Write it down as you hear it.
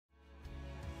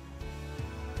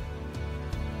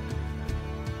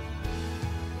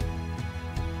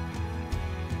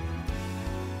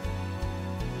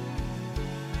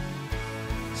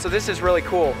So this is really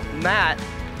cool. Matt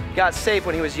got saved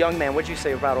when he was a young man. What'd you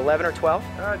say, about 11 or 12?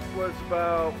 I was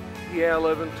about, yeah,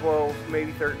 11, 12,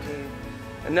 maybe 13.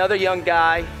 Another young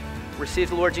guy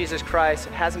received the Lord Jesus Christ,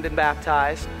 hasn't been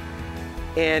baptized.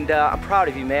 And I'm proud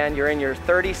of you, man. You're in your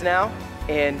 30s now,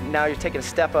 and now you're taking a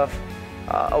step of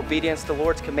obedience to the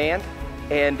Lord's command.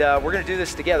 And we're going to do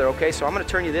this together, okay? So I'm going to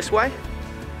turn you this way.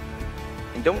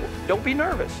 And don't be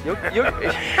nervous.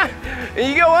 And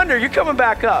you go under, you're coming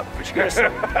back up. But you're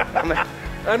gonna,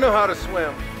 I know how to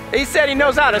swim. He said he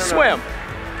knows how to swim.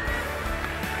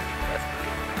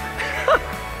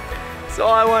 That's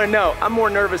all I want to know. I'm more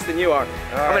nervous than you are.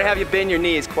 I'm going to have you bend your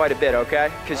knees quite a bit, okay?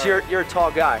 Because you're a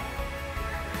tall guy.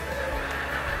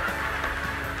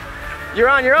 You're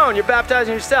on your own. You're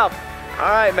baptizing yourself. All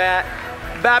right, Matt.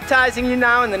 Baptizing you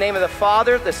now in the name of the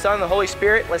Father, the Son, and the Holy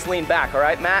Spirit. Let's lean back, all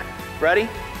right, Matt? Ready?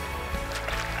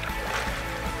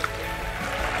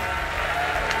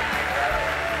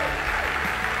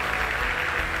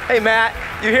 Hey, Matt,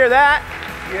 you hear that?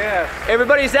 Yes.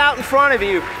 Everybody's out in front of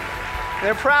you.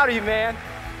 They're proud of you, man.